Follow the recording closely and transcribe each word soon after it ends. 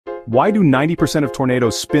Why do 90% of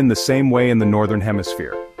tornadoes spin the same way in the northern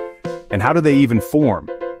hemisphere? And how do they even form?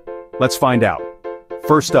 Let's find out.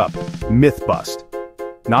 First up, myth bust.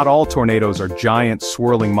 Not all tornadoes are giant,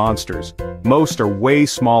 swirling monsters. Most are way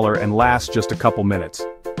smaller and last just a couple minutes.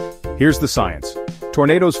 Here's the science.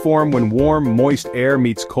 Tornadoes form when warm, moist air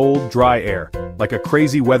meets cold, dry air, like a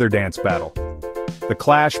crazy weather dance battle. The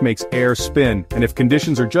clash makes air spin, and if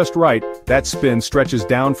conditions are just right, that spin stretches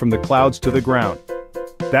down from the clouds to the ground.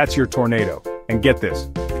 That's your tornado. And get this,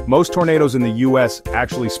 most tornadoes in the US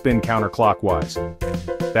actually spin counterclockwise.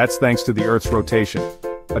 That's thanks to the Earth's rotation,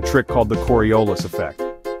 a trick called the Coriolis effect.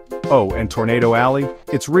 Oh, and Tornado Alley?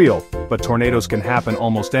 It's real, but tornadoes can happen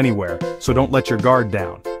almost anywhere, so don't let your guard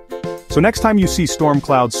down. So next time you see storm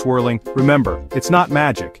clouds swirling, remember, it's not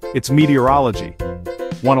magic, it's meteorology.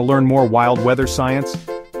 Want to learn more wild weather science?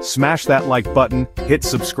 Smash that like button, hit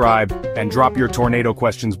subscribe, and drop your tornado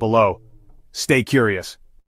questions below. Stay curious.